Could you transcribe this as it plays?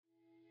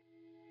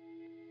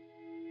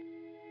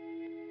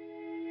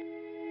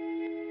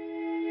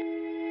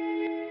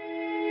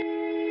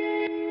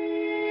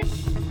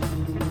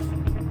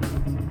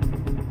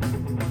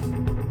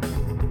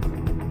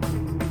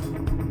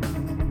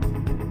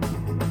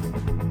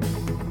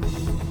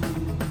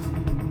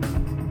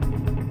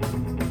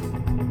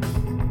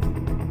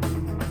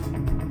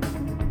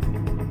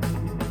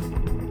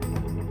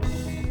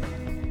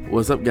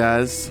What's up,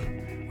 guys?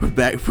 We're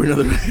back for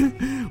another.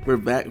 We're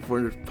back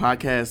for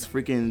podcast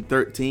freaking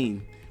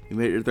 13. We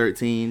made it to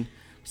 13.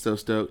 So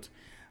stoked.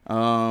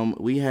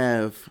 We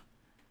have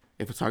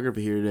a photographer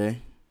here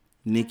today,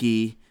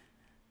 Nikki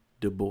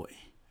Dubois.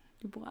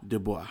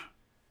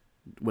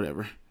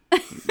 Whatever.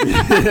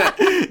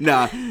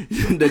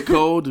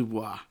 Nicole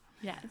Dubois.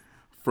 Yes.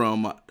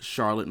 From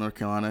Charlotte, North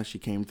Carolina. She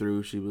came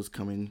through. She was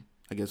coming,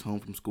 I guess, home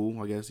from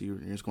school. I guess you're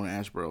just going to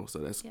Asheboro, so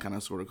that's kind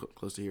of sort of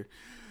close to here.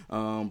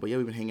 But yeah,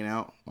 we've been hanging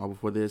out all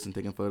before this and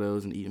taking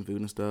photos and eating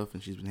food and stuff,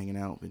 and she's been hanging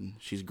out, and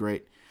she's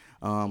great.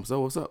 So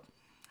what's up?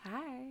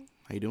 Hi.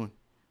 How you doing?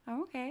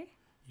 I'm okay.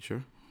 You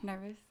sure?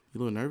 Nervous. You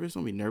a little nervous?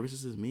 Don't be nervous.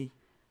 This is me.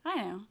 I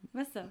know.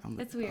 What's up?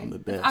 It's weird. I'm the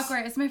best. It's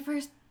awkward. It's my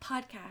first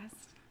podcast.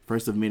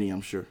 First of many,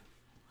 I'm sure.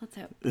 Let's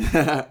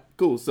hope.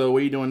 Cool. So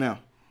what are you doing now?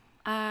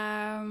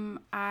 I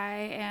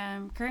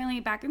am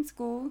currently back in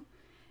school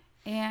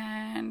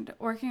and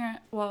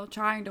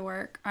trying to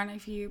work on a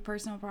few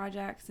personal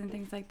projects and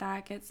things like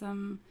that. Get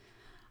some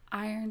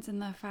irons in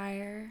the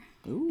fire,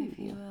 if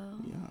you will.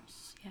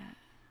 Yes. Yeah.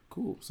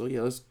 Cool. So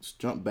yeah, let's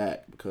jump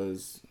back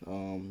because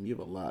you have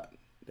a lot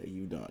that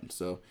you've done.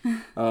 So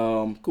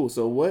cool.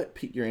 So what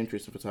piqued your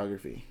interest in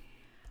photography?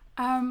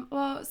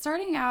 Well,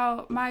 starting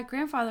out, my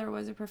grandfather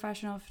was a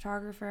professional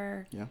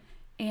photographer. Yeah.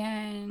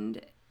 And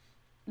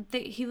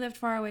he lived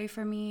far away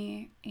from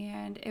me,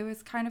 and it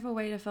was kind of a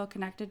way to feel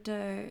connected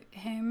to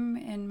him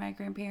and my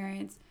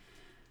grandparents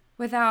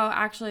without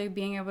actually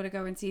being able to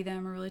go and see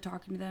them or really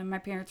talking to them. My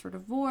parents were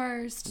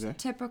divorced,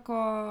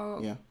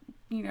 typical,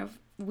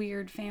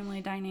 weird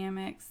family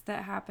dynamics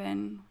that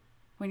happen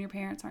when your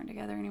parents aren't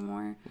together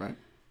anymore. Right.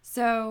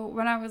 So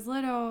when I was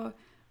little,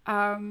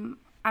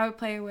 I would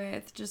play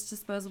with just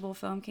disposable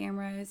film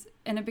cameras,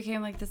 and it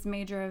became like this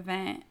major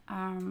event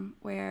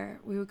where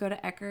we would go to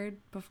Eckerd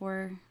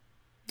before...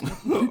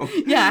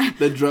 Yeah.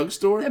 The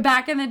drugstore?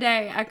 Back in the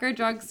day, Eckerd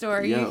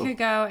drugstore, you could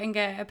go and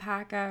get a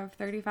pack of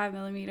 35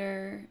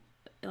 millimeter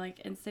like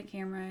instant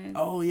cameras.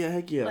 Oh yeah,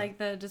 heck yeah. Like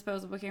the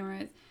disposable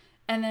cameras.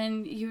 And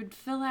then you would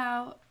fill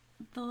out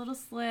the little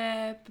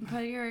slip and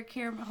put your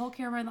whole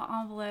camera in the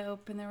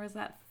envelope, and there was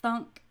that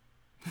thunk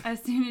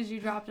as soon as you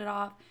dropped it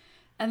off.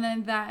 And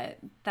then that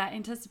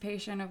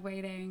anticipation of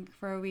waiting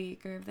for a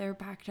week, or if they were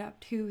backed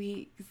up 2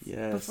 weeks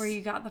before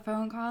you got the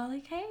phone call,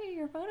 like, hey,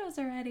 your photos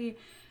are ready.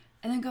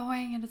 And then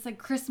going, and it's like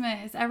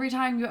Christmas. Every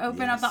time you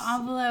open up the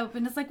envelope,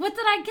 and it's like, what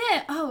did I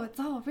get? Oh, it's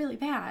all really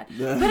bad.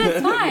 But it's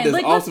fine.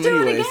 Like, awesome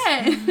let's do it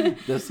again.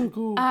 That's so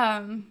cool.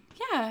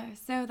 Yeah,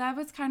 so that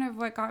was kind of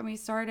what got me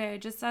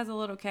started, just as a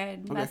little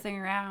kid, messing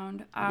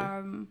around.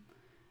 And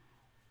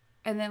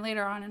then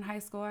later on in high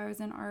school, I was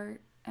in art,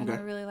 and I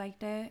really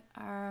liked it.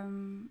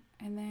 And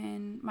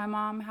then my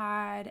mom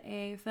had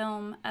a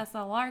film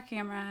SLR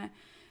camera.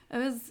 It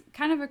was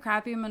kind of a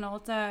crappy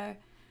Minolta,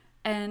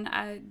 and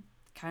I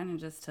kind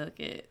of just took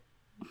it.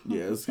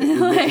 Yes, it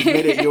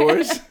made it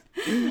yours.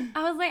 I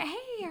was like,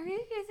 hey, are you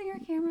using your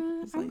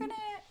camera?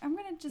 I'm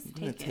gonna just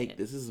take it.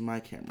 This is my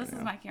camera. This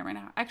is my camera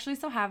now. I actually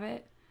still have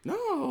it.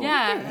 No.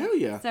 Yeah. Hell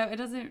yeah. So it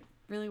doesn't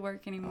really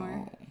work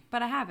anymore,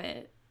 but I have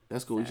it.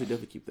 That's cool. So. You should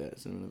definitely keep that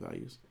sentimental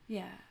values.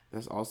 Yeah.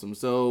 That's awesome.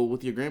 So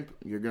with your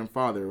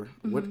grandfather,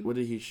 what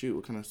did he shoot?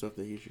 What kind of stuff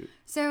did he shoot?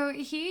 So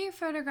he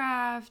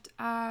photographed.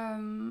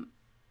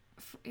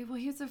 He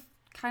was a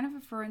kind of a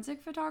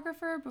forensic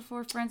photographer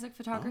before forensic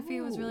photography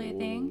was really a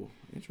thing.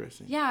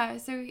 Interesting. Yeah,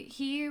 so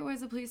he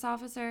was a police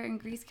officer in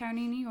Greece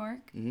County, New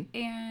York,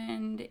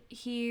 and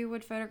he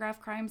would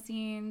photograph crime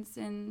scenes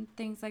and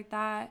things like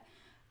that.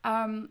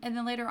 And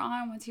then later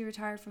on, once he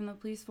retired from the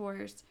police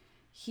force,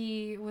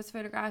 he was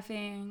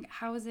photographing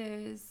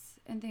houses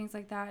and things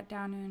like that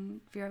down in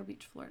Vero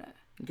Beach, Florida.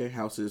 Okay,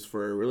 houses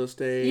for real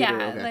estate?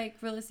 Yeah, like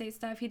real estate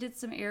stuff. He did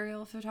some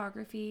aerial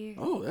photography.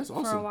 Oh, that's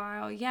awesome. For a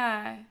while,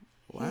 yeah.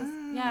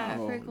 Wow. Yeah,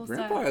 pretty cool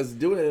Grandpa stuff. Grandpa is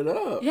doing it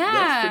up. Yeah.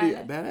 That's pretty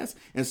badass.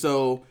 And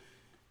so,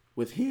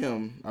 with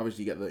him,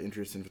 obviously you got the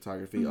interest in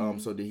photography.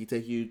 So did he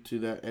take you to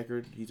that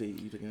Eckerd?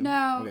 You took him?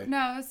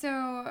 No.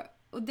 So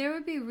there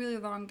would be really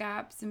long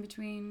gaps in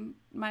between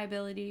my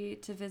ability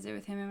to visit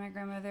with him and my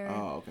grandmother.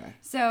 Oh, okay.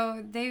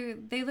 So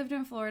they lived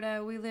in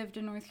Florida. We lived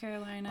in North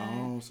Carolina.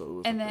 Oh, so it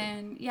was and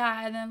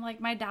then like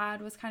my dad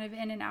was kind of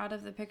in and out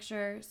of the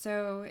picture.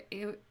 So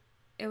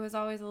it was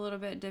always a little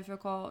bit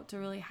difficult to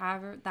really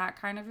have that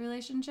kind of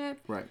relationship.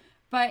 Right.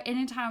 But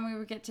anytime we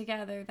would get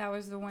together, that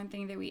was the one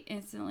thing that we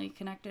instantly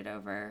connected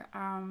over.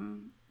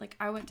 Like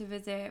I went to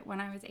visit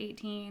when I was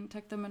 18,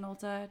 took the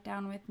Minolta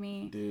down with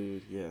me.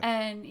 Dude, yeah.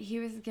 And he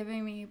was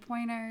giving me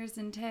pointers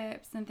and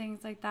tips and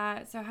things like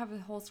that. So I have a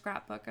whole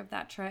scrapbook of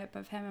that trip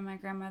of him and my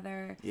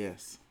grandmother.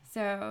 Yes.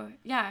 So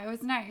yeah, it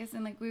was nice.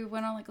 And like we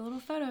went on like a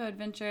little photo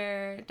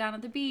adventure down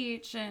at the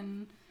beach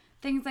and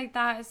things like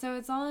that. So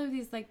it's all of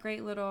these like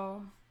great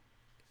little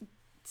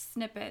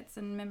snippets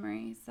and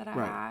memories that I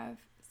have.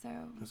 So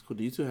that's cool.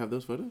 Do you two have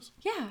those photos?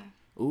 Yeah.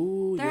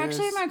 Ooh, they're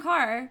actually in my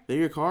car. They're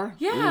your car?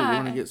 Yeah. Ooh,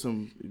 we're gonna get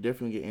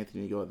definitely get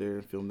Anthony to go out there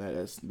and film that.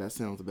 That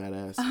sounds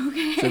badass.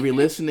 Okay. So if you're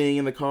listening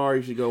in the car,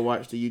 you should go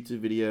watch the YouTube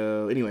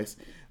video. Anyways,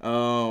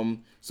 so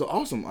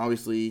awesome.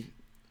 Obviously,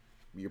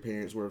 your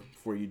parents were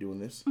for you doing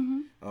this.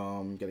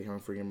 Mm-hmm. Got a camera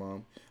for your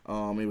mom.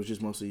 It was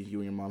just mostly you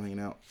and your mom hanging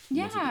out.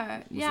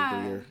 Yeah,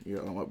 Mostly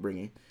your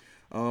upbringing.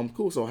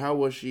 Cool. So how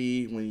was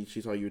she when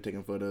she saw you were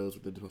taking photos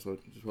with the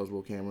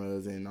disposable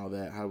cameras and all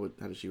that? How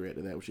did she react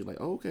to that? Was she like,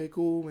 oh, okay,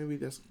 cool, maybe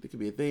that could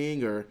be a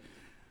thing, or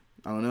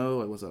I don't know,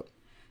 like, what's up?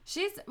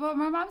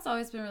 My mom's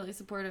always been really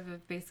supportive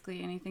of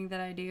basically anything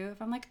that I do.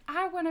 If I'm like,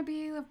 I want to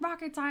be a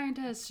rocket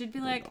scientist, she'd be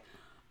like,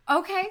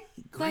 okay,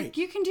 great. Like,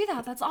 you can do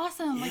that. That's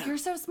awesome. Yeah. Like, you're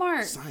so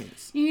smart.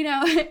 Science. You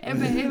know,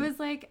 but it was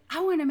like,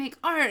 I want to make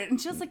art. And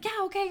she was like,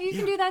 yeah, okay, you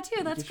can do that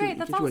too. That's great.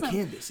 That's awesome. You a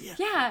canvas.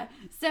 Yeah.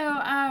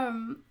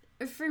 So,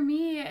 for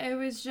me, it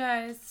was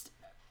just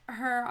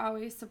her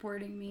always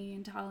supporting me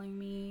and telling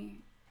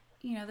me,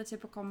 you know, the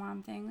typical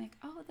mom thing, like,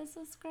 oh, this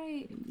is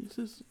great.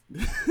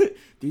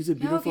 These are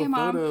beautiful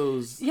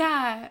photos.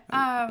 Yeah.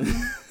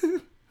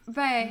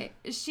 But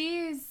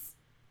she's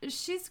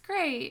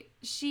great.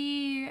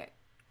 She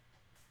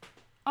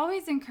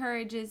always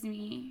encourages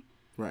me.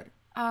 Right.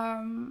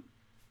 In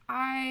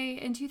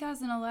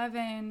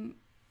 2011,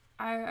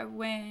 I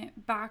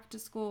went back to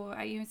school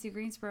at UNC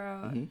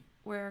Greensboro,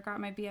 where I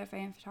got my BFA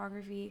in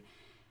photography.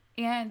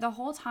 And the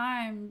whole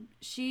time,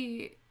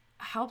 she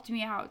helped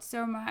me out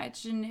so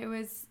much.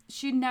 And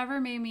she never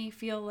made me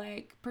feel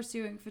like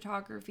pursuing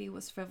photography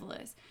was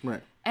frivolous.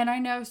 Right. And I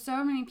know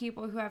so many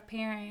people who have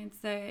parents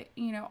that,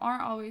 you know,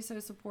 aren't always so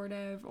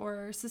supportive,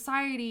 or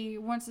society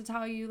wants to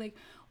tell you, like,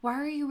 why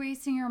are you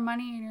wasting your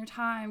money and your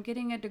time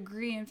getting a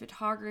degree in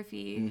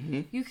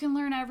photography? You can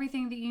learn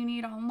everything that you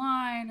need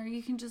online, or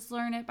you can just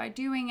learn it by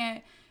doing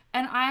it.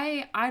 And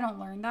I don't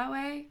learn that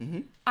way.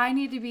 I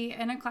need to be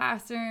in a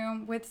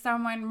classroom with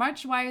someone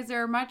much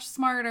wiser, much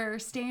smarter,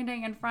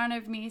 standing in front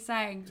of me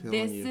saying,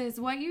 this is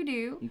what you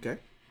do. Okay.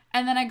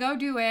 And then I go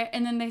do it,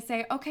 and then they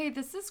say, okay,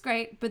 this is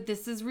great, but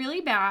this is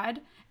really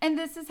bad, and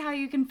this is how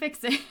you can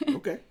fix it.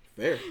 Okay,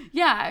 fair.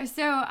 Yeah,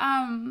 so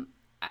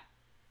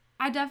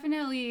I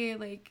definitely,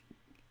 like,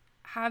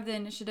 have the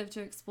initiative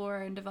to explore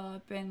and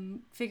develop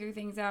and figure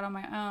things out on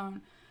my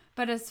own.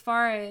 But as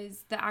far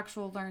as the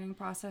actual learning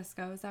process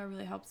goes, that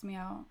really helps me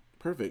out.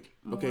 Perfect.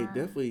 More. Okay,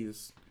 definitely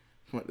is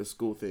like the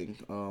school thing,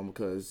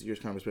 because you're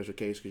kind of a special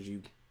case because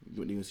you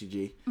went to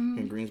UNCG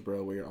in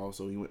Greensboro, where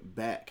you went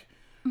back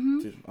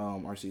to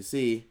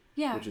RCC,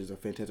 which is a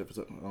fantastic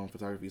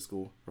photography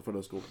school or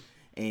photo school,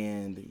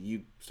 and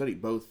you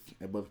studied you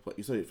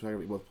studied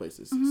photography at both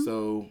places.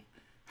 So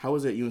how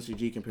was it at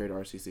UNCG compared to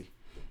RCC?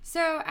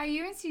 So at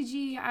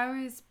UNCG,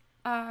 I was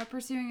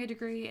pursuing a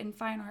degree in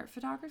fine art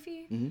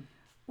photography,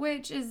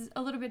 which is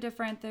a little bit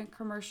different than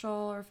commercial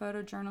or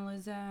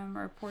photojournalism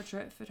or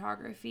portrait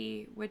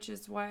photography, which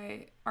is what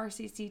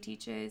RCC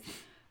teaches.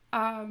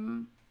 At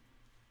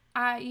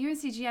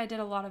UNCG, I did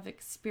a lot of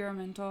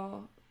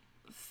experimental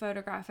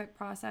photographic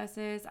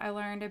processes. I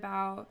learned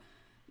about,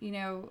 you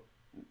know,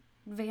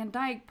 Van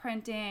Dyke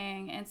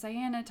printing and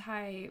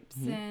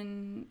cyanotypes,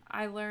 and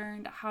I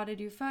learned how to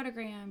do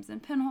photograms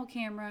and pinhole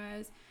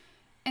cameras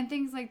and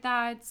things like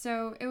that.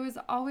 So it was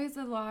always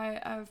a lot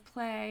of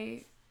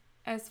play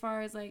as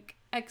far as, like,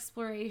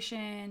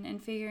 exploration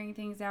and figuring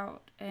things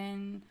out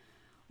and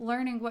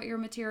learning what your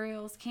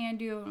materials can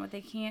do and what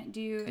they can't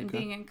do, and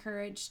being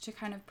encouraged to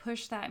kind of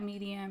push that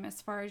medium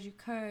as far as you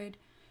could.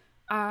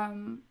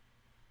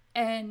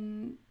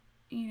 And,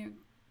 you know,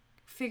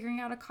 figuring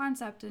out a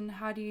concept and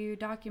how do you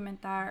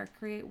document that or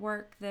create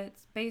work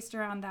that's based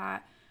around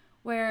that,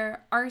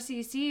 where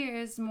RCC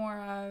is more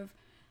of,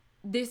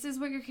 this is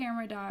what your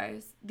camera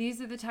does.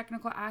 These are the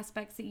technical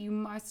aspects that you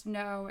must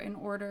know in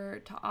order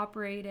to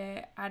operate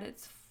it at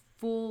its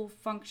full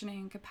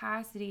functioning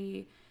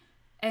capacity.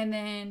 And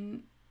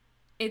then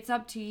it's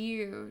up to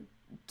you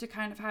to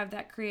kind of have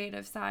that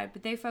creative side.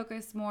 But they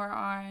focus more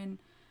on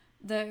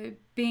the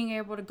being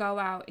able to go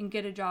out and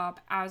get a job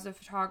as a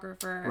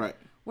photographer. Right.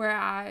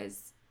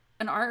 Whereas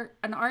an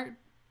art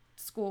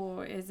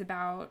school is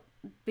about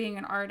being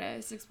an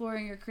artist,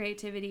 exploring your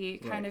creativity,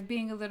 kind of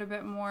being a little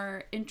bit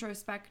more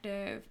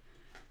introspective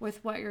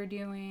with what you're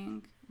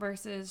doing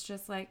versus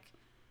just like,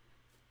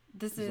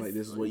 this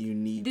is what you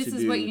need to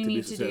do to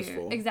be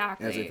successful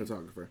exactly as a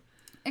photographer.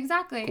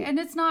 Exactly. Cool. And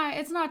it's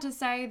not to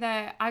say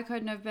that I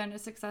couldn't have been a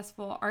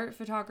successful art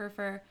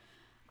photographer.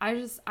 I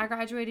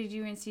graduated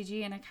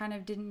UNCG and I kind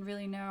of didn't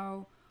really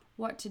know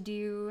what to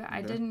do.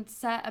 I didn't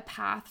set a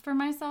path for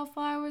myself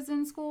while I was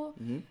in school.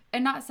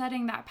 And not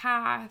setting that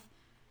path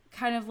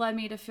kind of led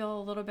me to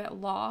feel a little bit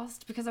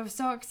lost, because I was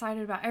so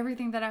excited about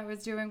everything that I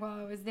was doing while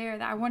I was there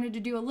that I wanted to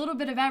do a little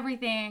bit of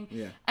everything.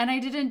 And I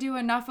didn't do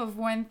enough of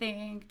one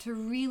thing to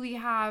really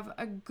have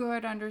a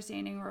good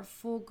understanding or a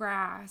full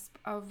grasp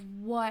of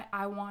what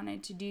I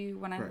wanted to do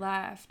when I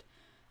left.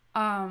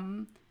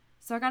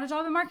 So I got a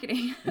job in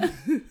marketing.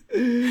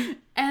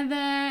 And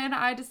then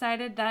I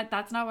decided that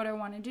that's not what I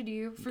wanted to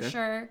do for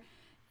sure.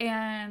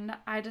 And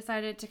I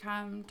decided to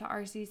come to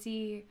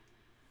RCC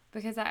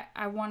because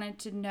I wanted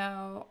to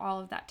know all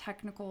of that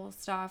technical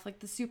stuff, like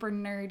the super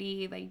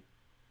nerdy, like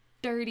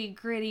dirty,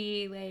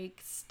 gritty,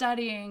 like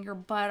studying your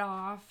butt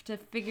off to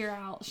figure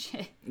out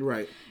shit.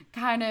 Right.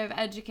 Kind of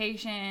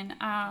education.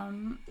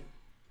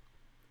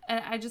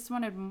 and I just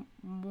wanted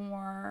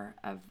more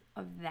of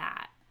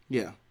that.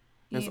 Yeah,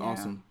 that's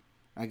awesome.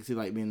 I can see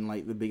like being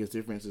like the biggest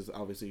difference is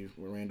obviously with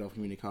Randolph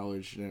Community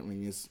College. I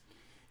mean,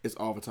 it's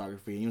all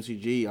photography.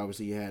 UNCG,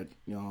 obviously, you had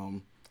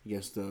I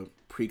guess the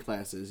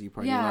pre-classes. You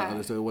probably did a lot of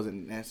other, so it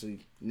wasn't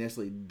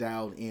necessarily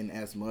dialed in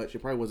as much. It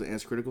probably wasn't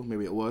as critical.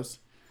 Maybe it was.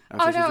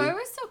 Oh no, it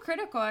was still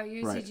critical at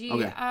UCG. Right.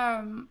 Okay.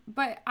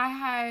 But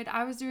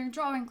I was doing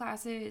drawing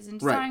classes and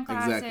design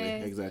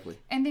classes, exactly,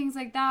 and things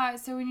like that.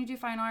 So when you do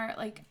fine art,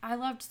 like I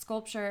loved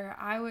sculpture.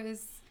 I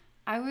was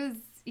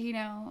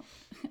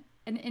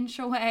an inch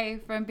away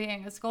from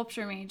being a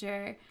sculpture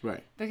major.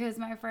 Right. Because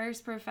my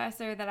first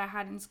professor that I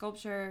had in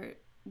sculpture,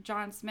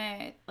 John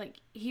Smith,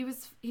 like he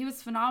was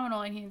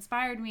phenomenal, and he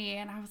inspired me,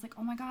 and I was like,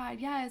 oh my god,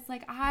 yes,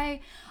 like I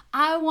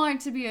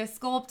want to be a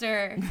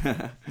sculptor.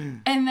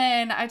 And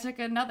then I took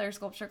another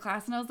sculpture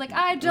class, and I was like,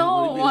 I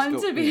don't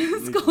want to be a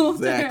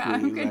sculptor.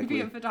 I'm going to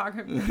be a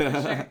photographer for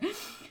sure.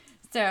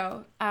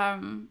 So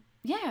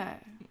yeah,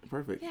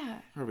 perfect. Yeah,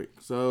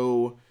 perfect.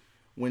 So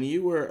when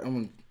you were, I'm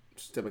gonna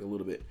step back a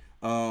little bit.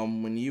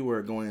 When you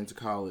were going into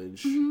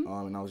college, and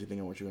obviously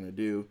thinking what you're going to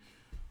do,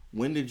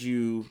 when did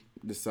you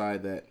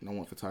decide that I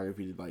want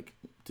photography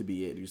to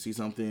be it? Did you see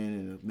something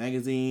in a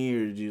magazine,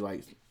 or did you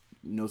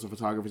some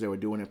photographers that were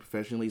doing it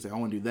professionally? Say, I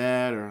want to do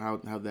that, or how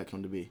did that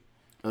come to be,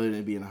 other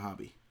than it being a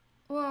hobby?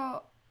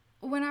 Well,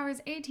 when I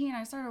was 18,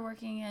 I started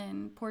working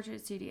in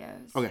portrait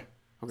studios. Okay.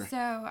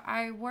 So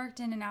I worked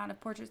in and out of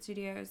portrait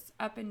studios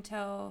up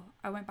until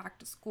I went back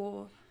to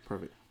school.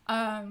 Perfect.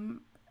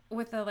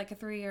 With a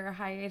 3-year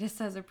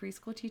hiatus as a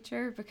preschool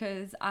teacher,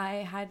 because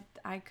I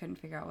couldn't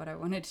figure out what I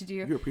wanted to do.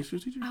 You're a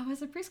preschool teacher? I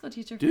was a preschool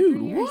teacher for Dude,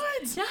 3 years.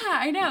 What? Yeah,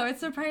 I know.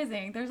 It's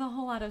surprising. There's a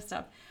whole lot of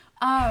stuff.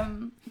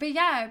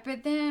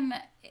 But then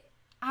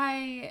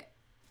I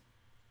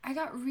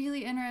got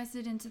really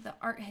interested into the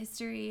art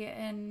history,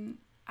 and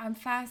I'm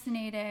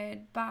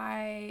fascinated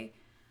by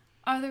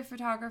other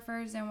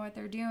photographers and what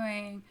they're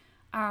doing.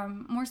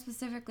 More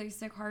specifically,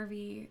 Stick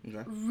Harvey.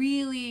 Okay.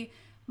 Really,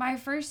 my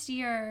first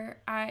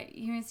year at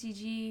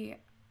UNCG,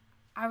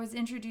 I was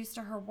introduced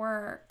to her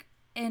work,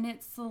 and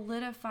it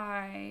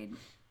solidified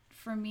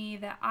for me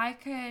that I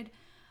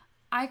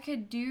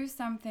could do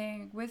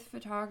something with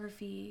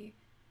photography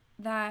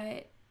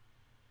that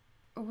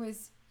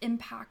was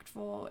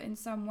impactful in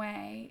some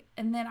way,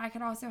 and then I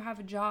could also have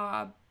a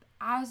job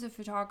as a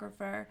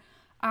photographer.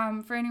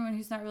 For anyone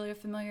who's not really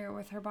familiar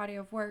with her body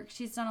of work,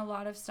 she's done a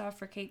lot of stuff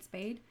for Kate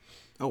Spade.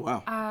 Oh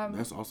wow,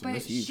 that's awesome. But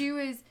that's huge.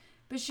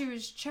 she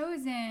was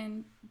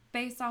chosen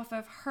based off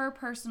of her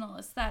personal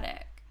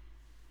aesthetic.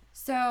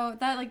 So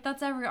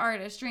that's every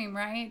artist's dream,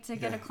 right? To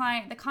get a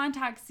client that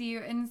contacts you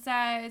and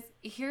says,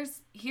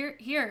 here's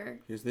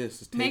this.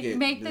 Just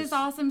make this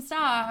awesome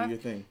stuff. Do your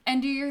thing.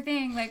 And do your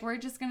thing. We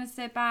just gonna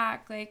sit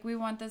back. We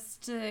want this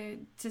to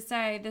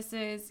say, this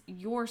is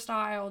your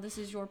style, this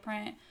is your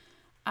print.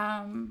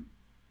 And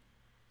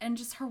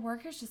just her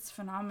work is just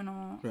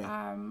phenomenal.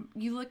 Right.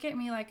 You Look at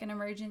Me Like an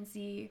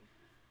Emergency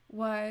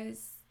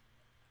was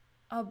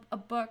a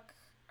book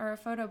or a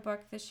photo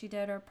book that she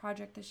did, or a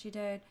project that she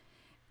did,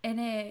 and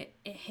it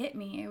hit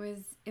me.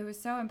 It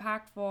was so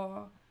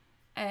impactful,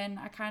 and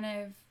I kind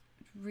of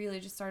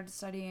really just started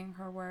studying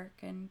her work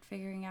and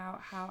figuring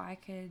out how I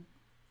could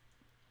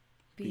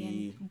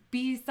be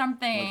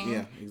something.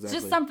 Yeah, exactly.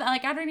 Just something, I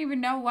don't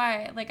even know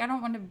why. I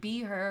don't want to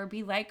be her or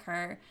be like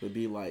her.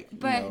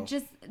 But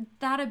just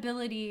that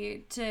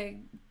ability to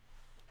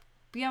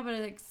be able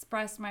to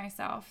express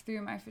myself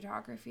through my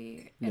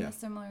photography in a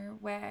similar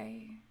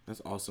way.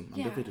 That's awesome.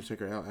 I'm definitely to check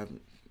her out.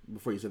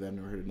 Before you said that, I've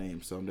never heard her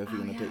name, so I'm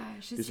definitely going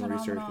to do some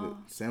research.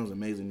 It sounds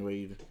amazing the way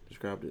you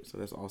described it, so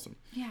that's awesome.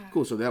 Yeah.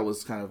 Cool. So that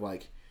was kind of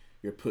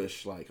your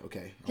push,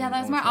 okay. Yeah,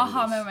 that was my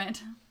aha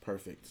moment.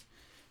 Perfect.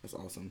 That's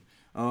awesome.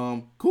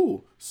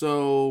 Cool.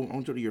 So I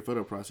want to go to your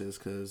photo process,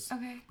 because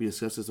we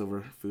discussed this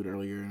over food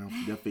earlier, and I'm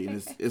definitely,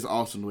 and it's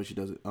awesome the way she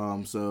does it.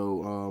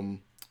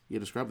 Yeah,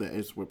 describe that.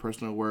 It's with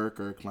personal work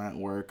or client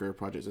work or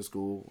projects at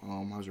school.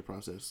 How's your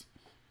process?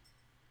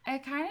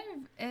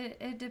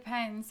 It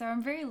depends. So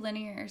I'm very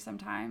linear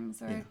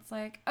sometimes, where it's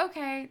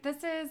okay,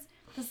 this is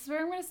where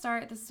I'm going to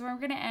start, this is where I'm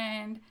going to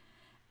end.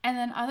 And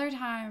then other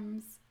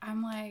times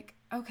I'm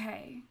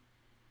okay,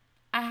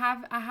 I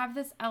have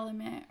this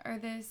element or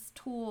this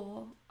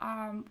tool,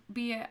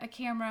 be it a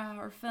camera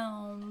or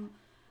film,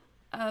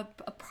 a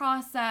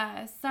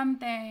process,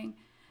 something,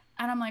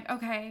 and I'm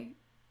okay,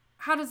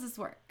 how does this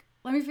work?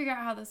 Let me figure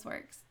out how this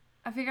works.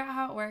 I figure out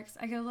how it works.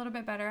 I get a little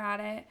bit better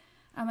at it.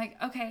 I'm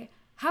okay,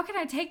 how can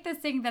I take this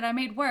thing that I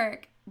made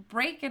work,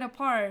 break it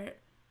apart,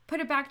 put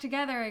it back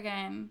together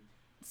again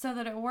so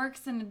that it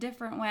works in a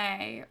different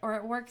way, or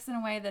it works in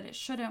a way that it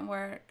shouldn't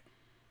work?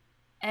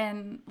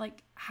 And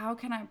how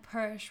can I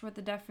push what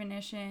the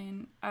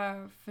definition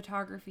of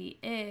photography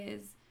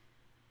is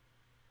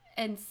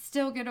and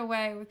still get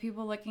away with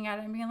people looking at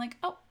it and being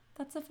oh,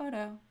 that's a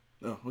photo.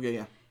 Oh, okay,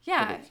 yeah.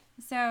 Yeah. Perfect.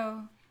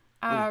 So,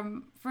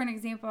 for an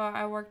example,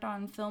 I worked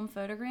on film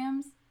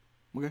photograms.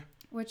 Okay.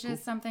 Which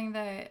is something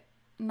that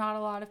not a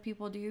lot of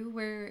people do,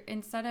 where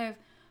instead of,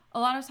 a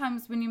lot of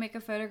times when you make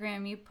a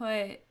photogram, you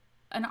put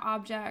an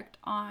object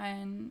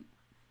on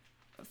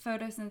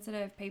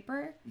photosensitive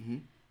paper, Mm-hmm.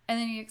 and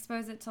then you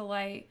expose it to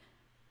light,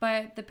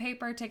 but the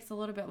paper takes a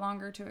little bit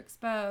longer to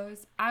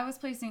expose. I was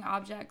placing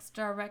objects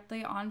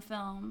directly on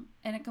film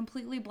in a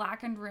completely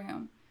blackened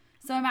room.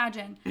 So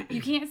imagine,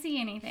 you can't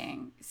see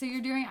anything. So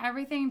you're doing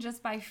everything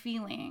just by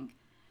feeling.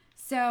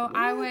 So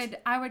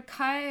What? I would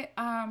cut,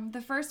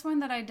 the first one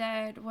that I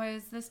did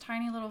was this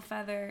tiny little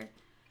feather,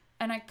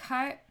 and I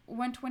cut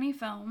 120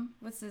 film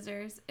with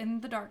scissors in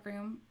the dark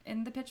room,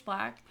 in the pitch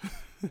black,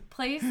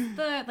 place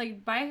the,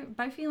 like,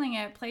 by feeling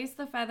it, place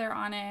the feather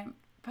on it,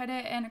 put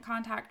it in a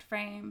contact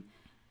frame,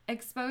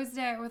 exposed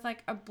it with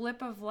like a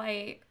blip of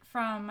light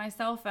from my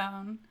cell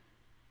phone,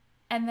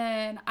 and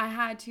then I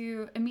had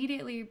to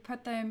immediately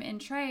put them in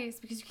trays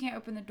because you can't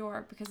open the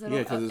door because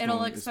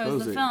it'll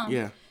expose the film.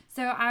 Yeah.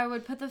 So I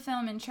would put the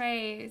film in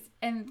trays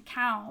and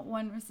count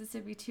 1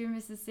 Mississippi, 2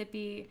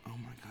 Mississippi, Oh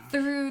my gosh.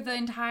 through the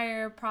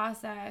entire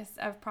process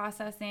of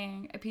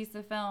processing a piece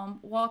of film,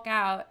 walk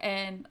out,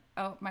 and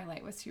oh, my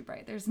light was too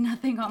bright. There's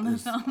nothing on the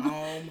film.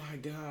 Oh my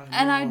god.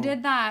 And I no.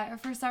 did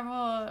that for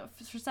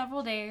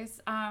several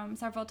days,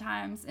 several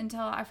times,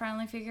 until I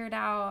finally figured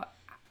out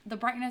the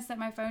brightness that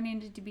my phone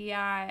needed to be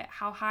at,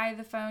 how high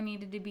the phone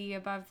needed to be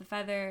above the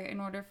feather in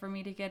order for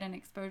me to get an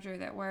exposure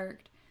that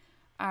worked.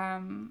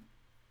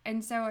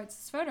 And so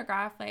it's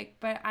photographed, like,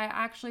 but I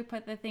actually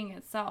put the thing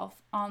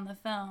itself on the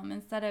film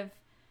instead of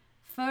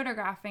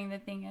photographing the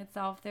thing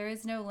itself. There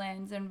is no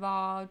lens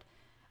involved.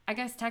 I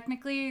guess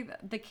technically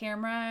the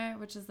camera,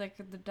 which is like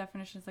the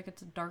definition is like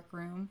it's a dark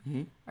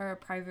room or a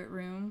private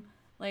room.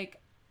 Like,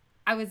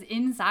 I was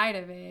inside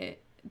of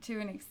it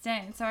to an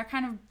extent. So I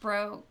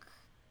felt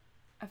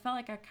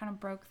like I kind of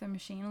broke the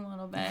machine a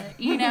little bit,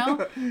 you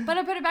know? But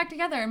I put it back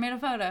together and made a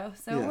photo.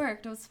 So it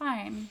worked. It was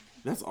fine.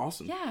 That's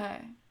awesome.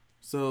 Yeah.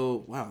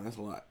 So wow, that's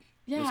a lot.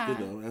 Yeah. That's good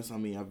though. I've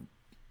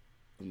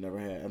never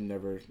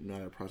known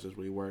how that process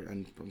really worked,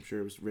 and I'm sure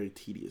it was very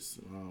tedious.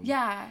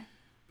 Yeah.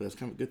 But that's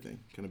kind of a good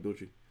thing. Kind of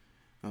built you.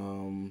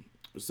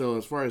 So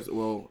as far as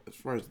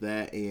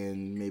that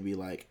and maybe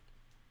like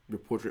your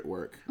portrait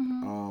work,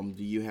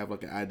 do you have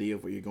like an idea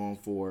of what you're going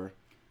for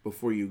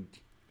before you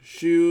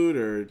shoot,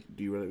 or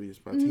do you rather be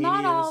spontaneous?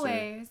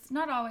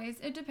 Not always.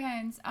 It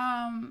depends.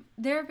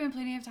 There have been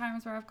plenty of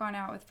times where I've gone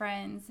out with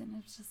friends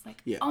and it's just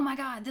like, oh my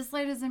god, this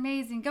light is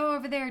amazing, go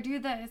over there, do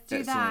this,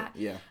 do that.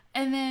 Yeah.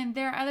 And then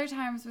there are other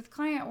times with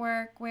client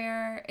work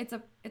where it's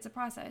a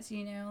process,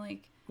 you know,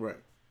 like Right.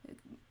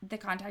 they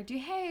contact you,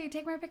 hey,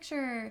 take my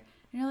picture,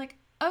 and you're like,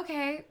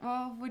 okay,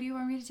 well, what do you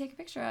want me to take a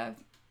picture of?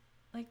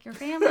 Like your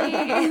family,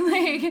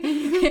 like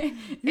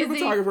You're a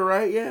photographer,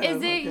 right? Yeah.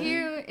 Is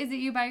it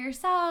you by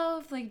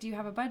yourself? Like, do you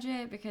have a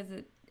budget? Because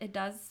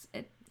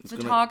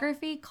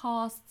photography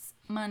costs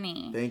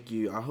money. Thank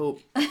you. I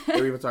hope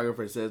every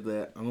photographer says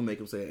that. I'm gonna make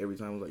them say it every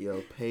time. I'm like,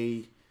 yo,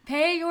 pay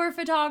your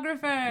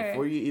photographer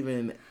before you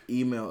even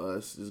email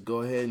us. Just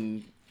go ahead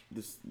and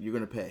you're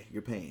gonna pay.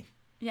 You're paying.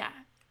 Yeah.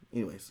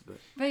 Anyways, go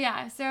ahead. But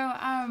yeah, so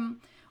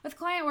with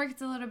client work,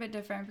 it's a little bit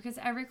different because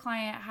every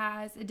client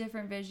has a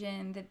different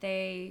vision that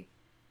they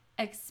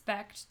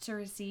expect to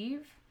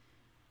receive.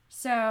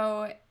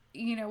 So,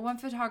 you know, one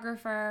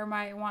photographer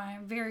might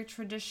want very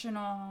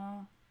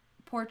traditional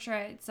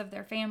portraits of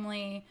their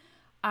family.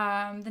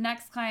 The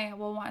next client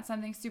will want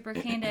something super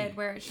candid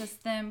where it's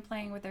just them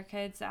playing with their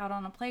kids out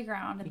on a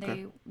playground,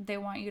 and they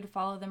want you to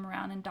follow them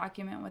around and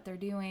document what they're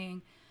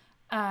doing.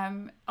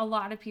 A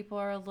lot of people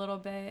are a little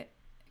bit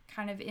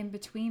kind of in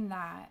between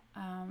that.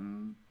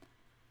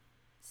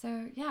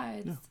 So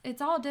yeah,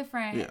 it's all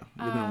different. Yeah,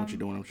 depending on what you're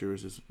doing, I'm sure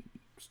it's just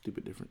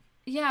stupid different.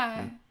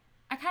 Yeah.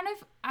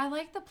 I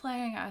like the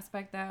playing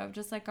aspect though, of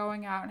just like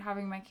going out and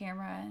having my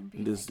camera and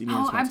being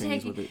I'm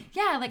taking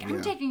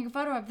I'm taking a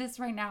photo of this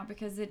right now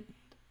because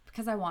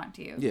I want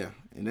to. Yeah,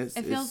 and it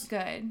feels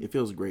good. It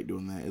feels great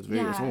doing that. It's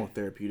it's almost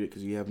therapeutic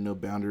because you have no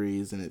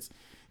boundaries, and it's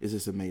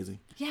just amazing.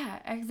 Yeah,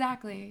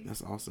 exactly.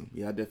 That's awesome.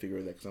 Yeah, I definitely agree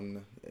with that because I'm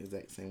the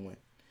exact same way.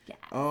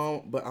 Yeah.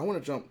 But I want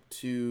to jump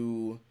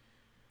to,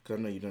 because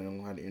I know you've done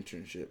a lot of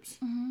internships.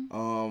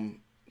 Mm-hmm.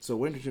 So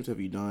what internships have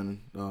you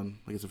done?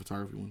 I guess the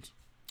photography ones.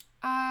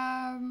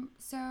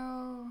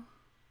 So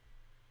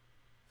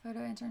photo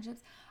internships.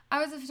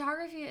 I was a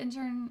photography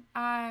intern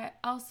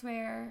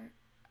elsewhere.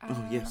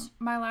 Yes.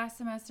 My last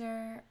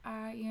semester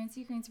at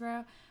UNC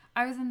Greensboro,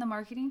 I was in the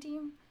marketing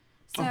team.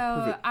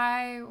 So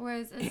I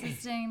was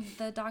assisting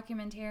the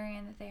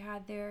documentarian that they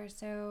had there.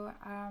 So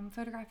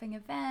photographing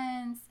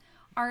events,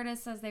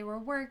 artists as they were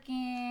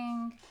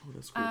working. Oh,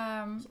 that's cool.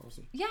 That's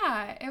awesome.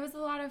 Yeah, it was a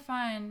lot of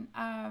fun.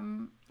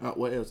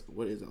 What else?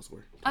 What is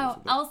Elsewhere?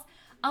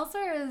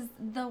 Elsewhere is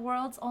the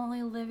world's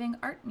only living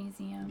art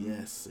museum.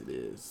 Yes, it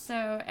is.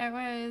 So it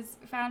was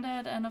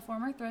founded in a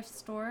former thrift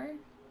store.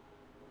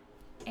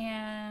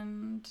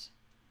 And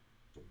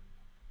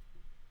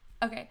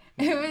it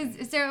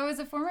was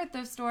a former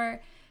thrift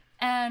store,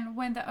 and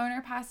when the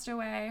owner passed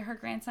away, her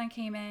grandson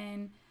came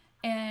in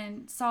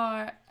and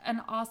saw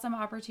an awesome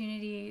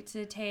opportunity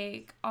to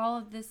take all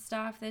of this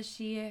stuff that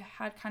she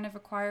had kind of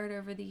acquired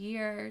over the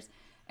years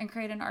and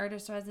create an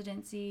artist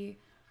residency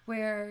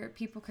where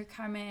people could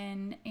come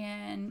in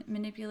and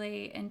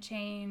manipulate and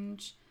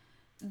change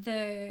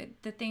the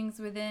things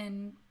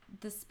within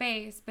the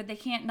space, but they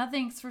can't,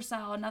 nothing's for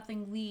sale,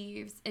 nothing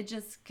leaves. It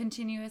just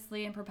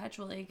continuously and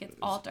perpetually gets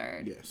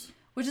altered. Yes.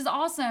 Which is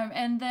awesome.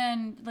 And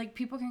then like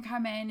people can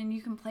come in and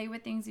you can play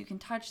with things, you can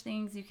touch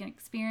things, you can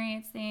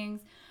experience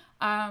things.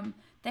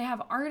 They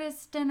have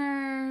artist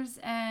dinners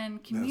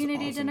and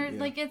community awesome, dinners. yeah.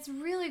 Like it's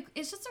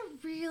just a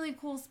really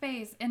cool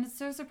space. And it's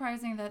so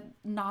surprising that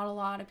not a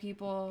lot of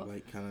people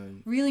Like kind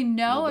of really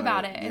know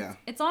about it. Yeah.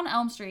 It's on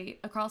Elm Street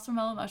across from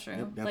Mellow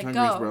Mushroom. Yep, like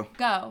downtown Greensboro.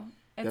 go.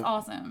 It's I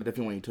awesome.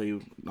 definitely want to tell you,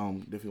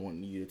 definitely want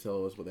you to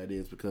tell us what that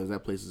is, because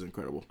that place is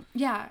incredible.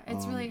 Yeah,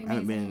 it's really amazing. I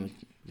haven't been.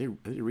 They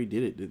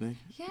redid it, didn't they?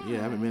 Yeah. Yeah,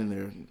 I haven't been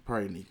there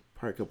probably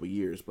a couple of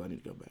years, but I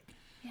need to go back.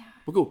 Yeah.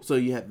 But cool. So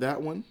you had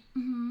that one,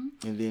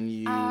 Mm-hmm. and then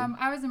you.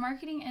 I was a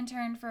marketing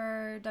intern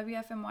for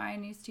WFMY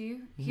News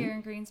 2 here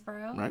in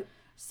Greensboro. Right.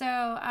 So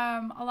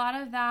a lot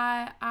of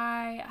that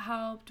I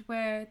helped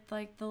with,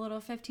 like the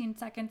little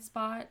 15-second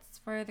spots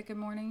for the Good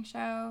Morning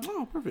Show.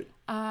 Oh, perfect.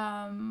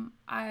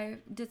 I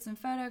did some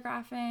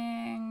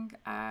photographing.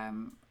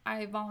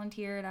 I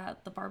volunteered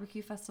at the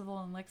barbecue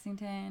festival in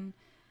Lexington.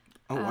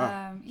 Oh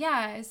wow.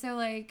 Yeah, so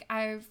like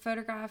I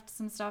photographed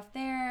some stuff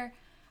there.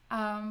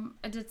 I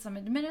did some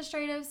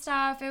administrative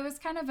stuff. It was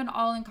kind of an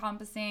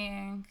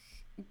all-encompassing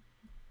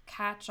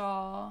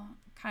catch-all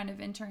kind of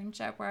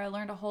internship where I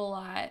learned a whole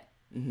lot.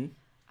 Mm-hmm.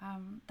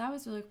 That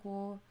was really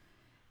cool.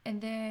 And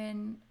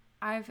then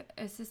I've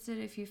assisted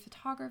a few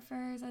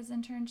photographers as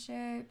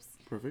internships.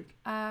 Perfect.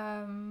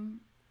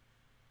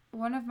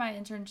 One of my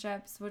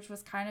internships, which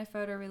was kind of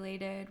photo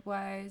related,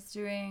 was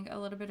doing a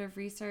little bit of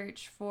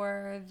research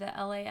for the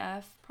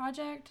LAF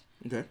project.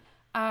 Okay.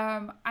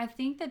 I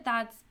think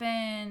that's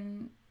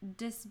been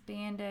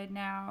disbanded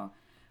now,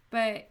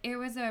 but it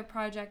was a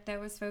project that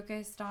was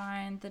focused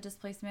on the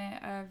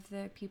displacement of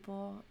the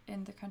people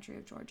in the country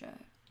of Georgia.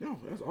 Oh,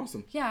 that's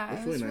awesome. Yeah,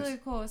 that's it was really really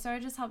nice. cool. So I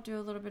just helped do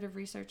a little bit of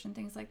research and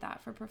things like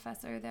that for a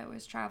professor that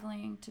was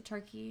traveling to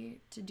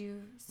Turkey to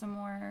do some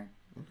more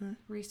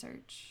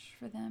research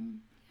for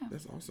them. Yeah.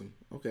 That's awesome.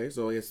 Okay,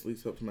 so I guess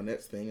leads up to my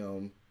next thing.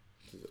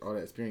 All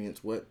that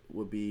experience, what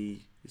would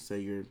be, you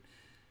say,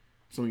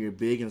 some of your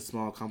big and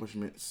small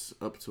accomplishments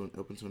up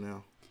until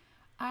now?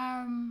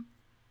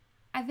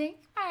 I think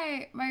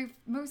my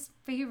most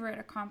favorite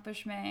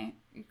accomplishment,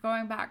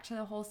 going back to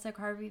the whole Sig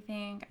Harvey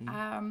thing,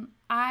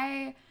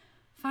 I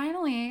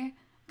finally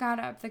got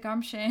up the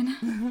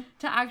gumption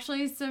to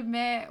actually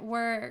submit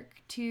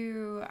work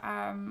to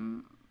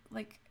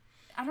like,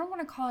 I don't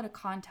want to call it a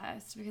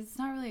contest because it's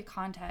not really a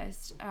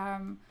contest.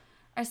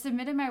 I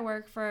submitted my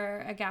work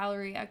for a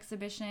gallery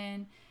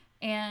exhibition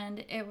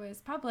and it was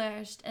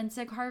published, and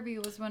Sig Harvey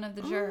was one of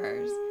the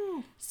jurors.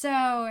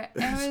 So it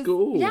was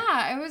cool.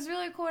 Yeah, it was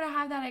really cool to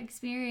have that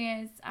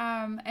experience.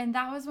 And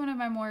that was one of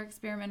my more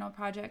experimental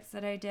projects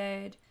that I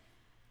did.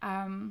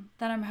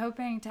 That I'm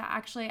hoping to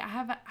actually, I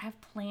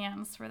have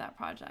plans for that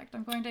project.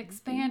 I'm going to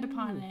expand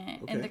upon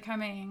it in the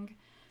coming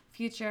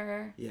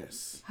future.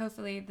 Yes.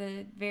 Hopefully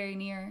the very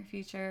near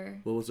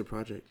future. What was the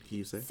project? Can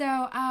you say?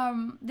 So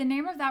the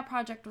name of that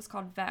project was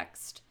called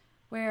Vexed,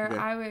 where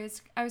I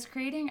was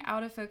creating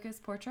out of focus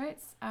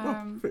portraits.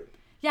 Perfect.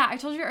 Yeah, I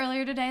told you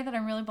earlier today that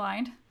I'm really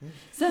blind.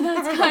 So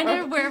that's kind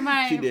of where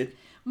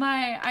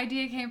my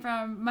idea came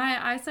from.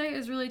 My eyesight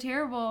is really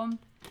terrible,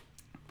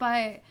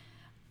 but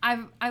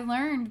I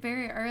learned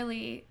very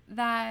early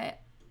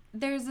that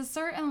there's a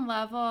certain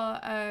level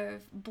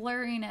of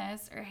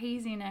blurriness or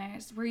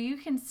haziness where you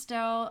can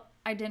still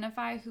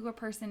identify who a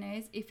person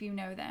is if you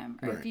know them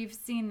or if you've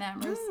seen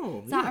them or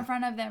sat in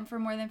front of them for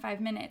more than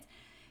 5 minutes.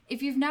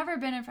 If you've never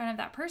been in front of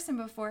that person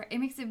before, it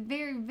makes it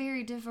very,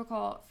 very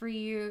difficult for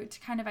you to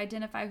kind of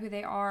identify who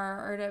they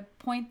are or to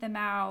point them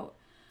out.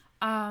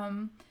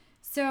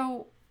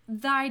 So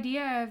the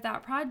idea of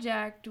that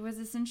project was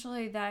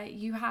essentially that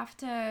you have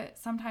to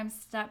sometimes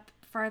step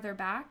farther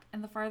back,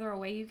 and the farther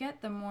away you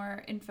get, the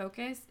more in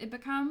focus it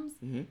becomes.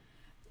 Mm-hmm.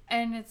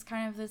 And it's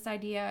kind of this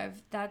idea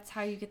of that's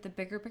how you get the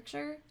bigger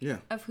picture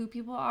of who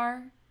people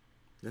are.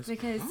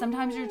 Because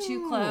sometimes you're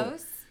too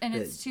close and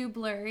it's too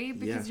blurry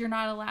because you're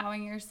not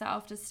allowing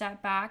yourself to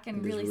step back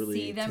and really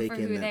see them for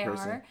who they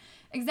are.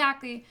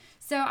 Exactly.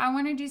 So I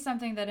want to do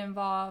something that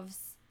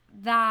involves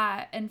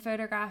that and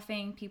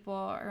photographing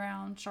people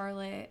around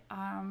Charlotte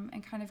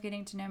and kind of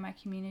getting to know my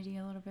community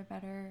a little bit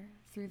better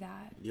through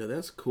that. Yeah,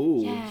 that's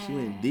cool. Yeah. She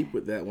went deep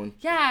with that one.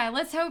 Yeah,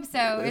 let's hope so.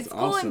 That's it's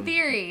cool awesome. in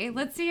theory.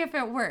 Let's see if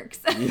it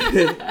works.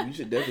 Yeah, you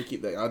should definitely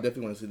keep that. I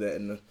definitely want to see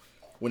that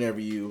whenever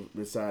you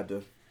decide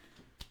to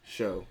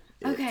show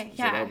it. Okay,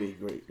 so that'll be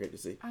great to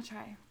see. I'll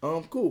try.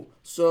 Cool.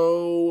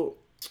 So,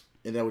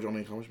 and that was your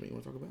only accomplishment you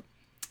want to talk about?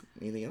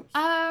 Anything else?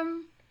 I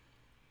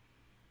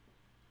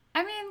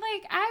mean,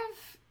 like, I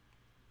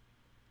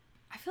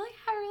feel like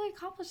I haven't really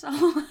accomplished a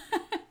whole lot.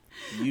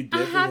 You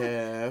definitely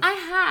have. I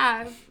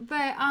have,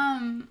 but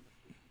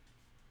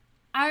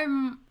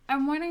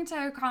I'm wanting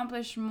to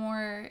accomplish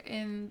more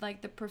in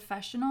like the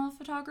professional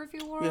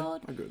photography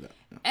world. Yeah, I agree with that.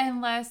 Yeah.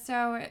 And less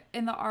so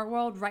in the art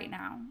world right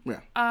now.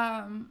 Yeah.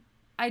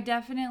 I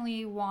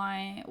definitely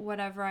want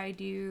whatever I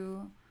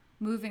do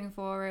moving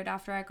forward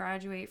after I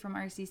graduate from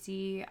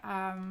RCC,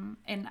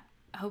 and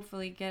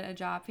hopefully get a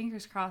job,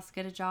 fingers crossed,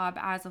 get a job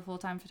as a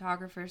full-time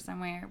photographer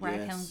somewhere where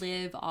I can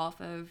live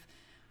off of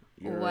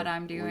what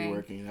I'm doing.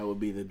 Working. That would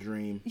be the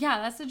dream. Yeah,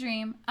 that's the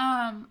dream.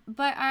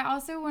 But I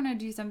also want to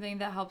do something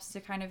that helps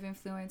to kind of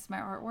influence my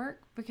artwork,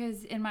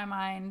 because in my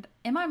mind,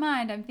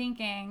 I'm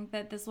thinking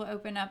that this will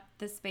open up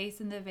the space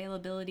and the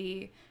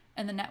availability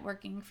and the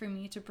networking for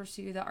me to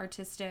pursue the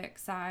artistic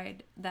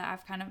side that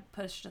I've kind of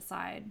pushed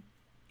aside.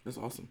 That's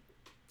awesome.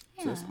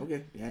 Yeah. So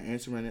okay. Yeah,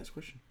 answer my next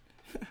question.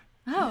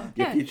 Oh,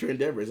 your good. future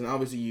endeavors, and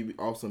obviously you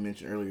also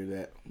mentioned earlier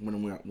that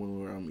when we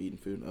were eating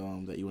food,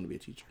 that you want to be a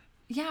teacher.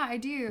 Yeah, I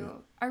do. Yeah.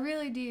 I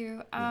really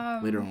do.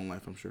 Later on in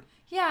life, I'm sure.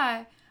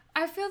 Yeah,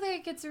 I feel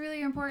like it's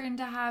really important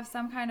to have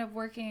some kind of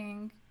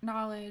working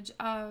knowledge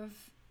of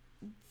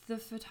the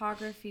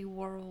photography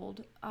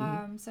world,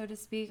 so to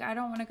speak. I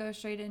don't want to go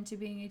straight into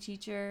being a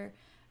teacher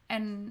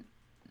and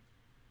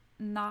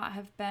not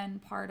have been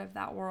part of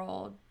that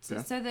world. So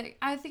that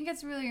I think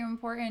it's really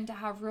important to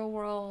have real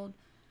world,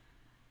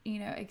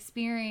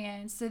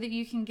 experience, so that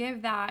you can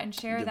give that and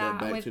share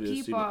that with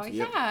people.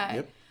 Yeah.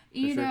 Yep.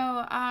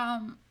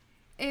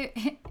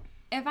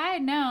 If I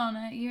had known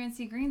at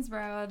UNC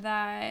Greensboro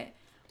that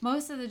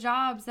most of the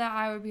jobs that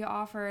I would be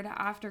offered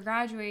after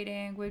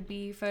graduating would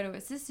be photo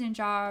assistant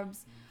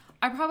jobs,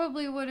 I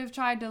probably would have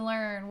tried to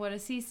learn what a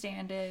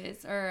C-stand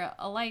is, or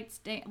a light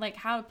stand, like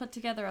how to put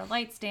together a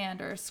light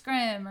stand or a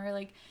scrim, or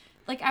like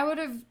I would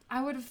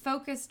have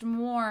focused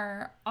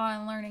more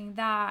on learning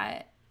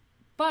that.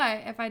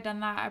 But if I'd done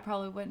that, I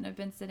probably wouldn't have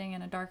been sitting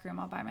in a dark room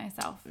all by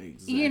myself.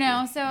 Exactly.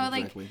 So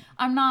exactly.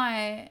 I'm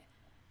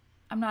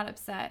not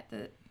upset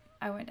that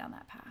I went down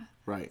that path.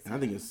 Right. And I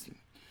think it's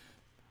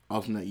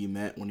awesome that you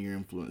met one of your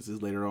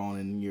influences later on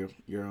in your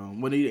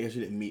well, you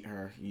actually didn't meet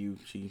her.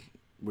 She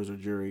was a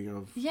jury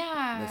of.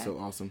 Yeah. That's so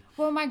awesome.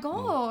 Well, my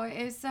goal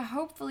is to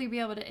hopefully be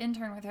able to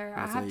intern with her.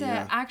 I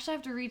actually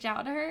have to reach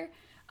out to her.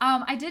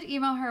 I did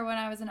email her when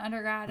I was an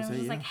undergrad and was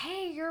just like,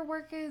 hey, your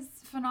work is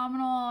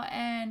phenomenal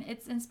and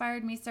it's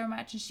inspired me so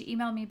much. And she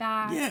emailed me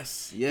back.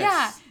 Yes.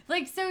 Yeah.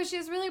 So she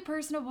was really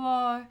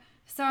personable.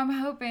 So I'm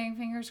hoping,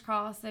 fingers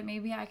crossed, that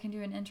maybe I can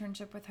do an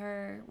internship with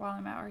her while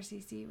I'm at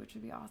RCC, which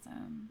would be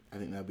awesome. I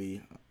think that'd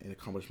be an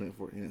accomplishment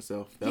in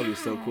itself. That would be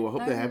so cool. I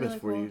hope that happens really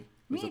for you.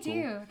 Me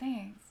too. Cool.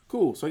 Thanks.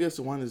 Cool. So I guess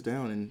to wind this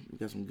down, and we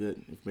got some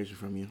good information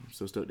from you. I'm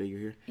so stoked that you're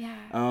here.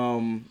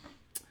 Yeah.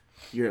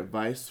 Your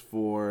advice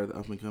for the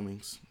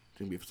up-and-comings? It's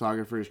going to be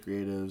photographers,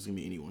 creatives, it's going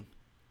to be anyone.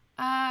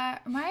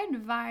 My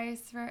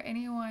advice for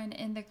anyone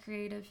in the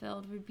creative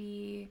field would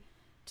be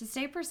to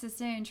stay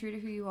persistent and true to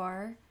who you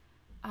are.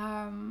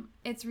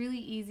 It's really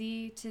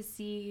easy to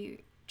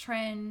see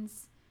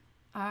trends,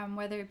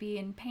 whether it be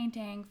in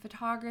painting,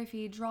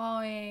 photography,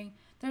 drawing.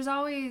 There's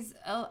always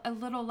a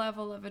little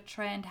level of a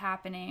trend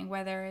happening,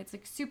 whether it's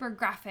like super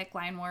graphic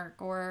line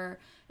work, or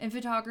in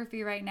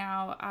photography right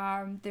now,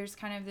 there's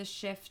kind of this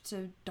shift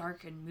to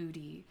dark and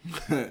moody.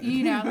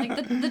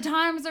 Like the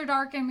times are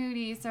dark and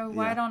moody, so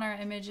why don't our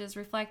images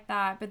reflect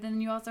that? But then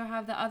you also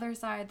have the other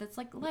side that's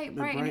like light,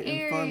 bright and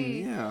airy. And fun.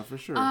 Yeah, for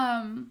sure.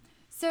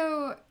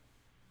 So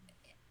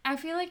I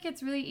feel like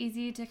it's really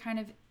easy to kind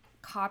of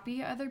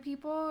copy other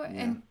people,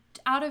 and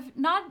out of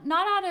not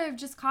out of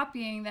just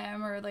copying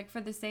them or like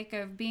for the sake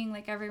of being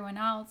like everyone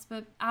else,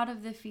 but out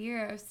of the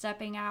fear of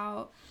stepping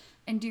out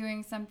and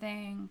doing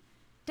something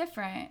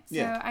different.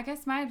 So I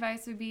guess my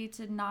advice would be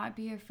to not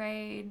be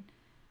afraid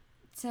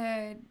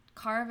to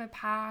carve a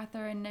path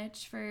or a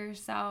niche for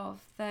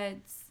yourself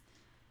that's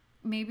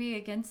maybe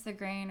against the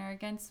grain or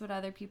against what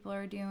other people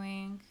are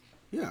doing.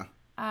 Yeah.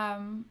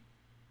 And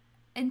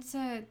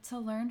to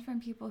learn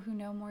from people who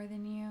know more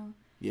than you.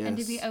 Yes. And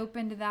to be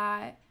open to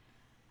that.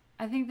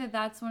 I think that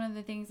that's one of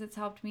the things that's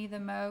helped me the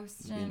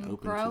most in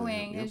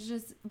growing is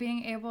just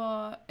being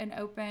able and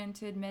open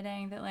to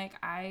admitting that, like,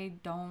 I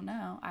don't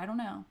know.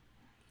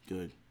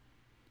 Good.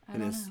 I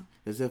don't know.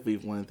 It's definitely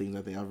one of the things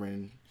I think I've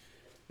ran,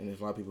 and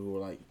there's a lot of people who are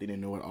like, they didn't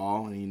know it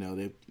all,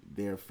 and,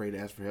 they're afraid to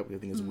ask for help. They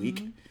think it's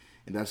weak,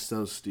 and that's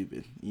so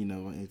stupid.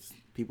 It's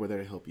people are there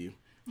to help you.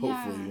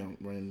 Hopefully you don't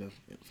run into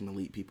some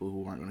elite people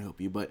who aren't going to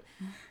help you, but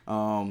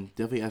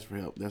definitely ask for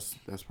help. That's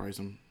probably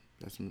some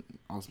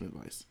awesome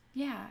advice.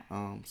 Yeah.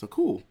 So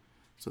cool.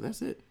 So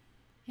that's it.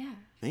 Yeah.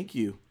 Thank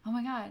you. Oh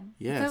my God.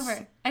 Yes. It's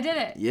over. I did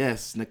it.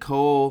 Yes.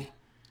 Nicole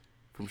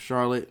from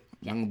Charlotte.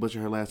 I'm going to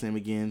butcher her last name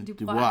again.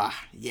 Dubois.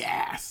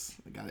 Yes.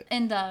 I got it.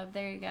 End of.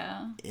 There you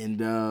go.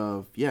 End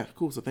of. Yeah.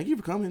 Cool. So thank you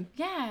for coming.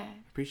 Yeah.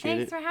 Appreciate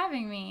Thanks for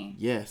having me.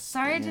 Yes.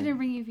 Sorry I didn't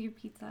bring you your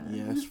pizza.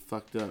 Yeah, it's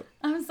fucked up.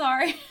 I'm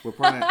sorry.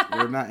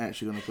 We're not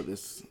actually going to put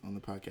this on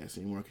the podcast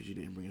anymore because you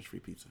didn't bring us free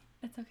pizza.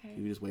 It's okay.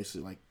 You just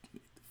wasted like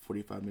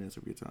 45 minutes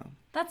of your time.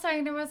 That's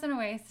fine. It wasn't a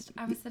waste.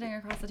 I was sitting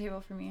across the table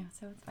from you,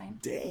 so it's fine.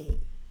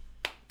 Dang.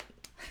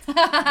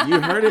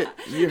 You heard it.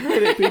 You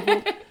heard it,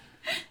 people.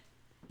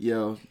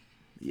 Yo,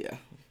 yeah.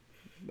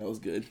 That was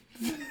good.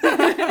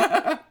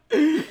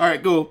 All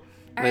right, cool.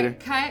 All Later. Right,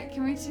 cut.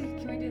 Can we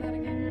do that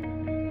again?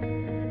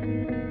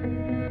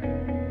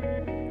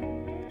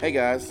 Hey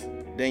guys,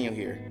 Daniel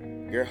here,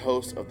 your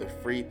host of the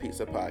Free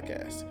Pizza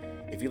Podcast.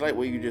 If you like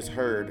what you just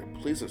heard,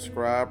 please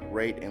subscribe,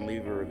 rate, and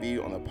leave a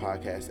review on the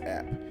podcast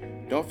app.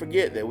 Don't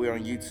forget that we're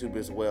on YouTube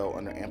as well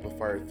under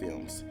Amplifier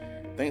Films.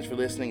 Thanks for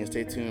listening and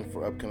stay tuned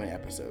for upcoming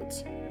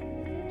episodes.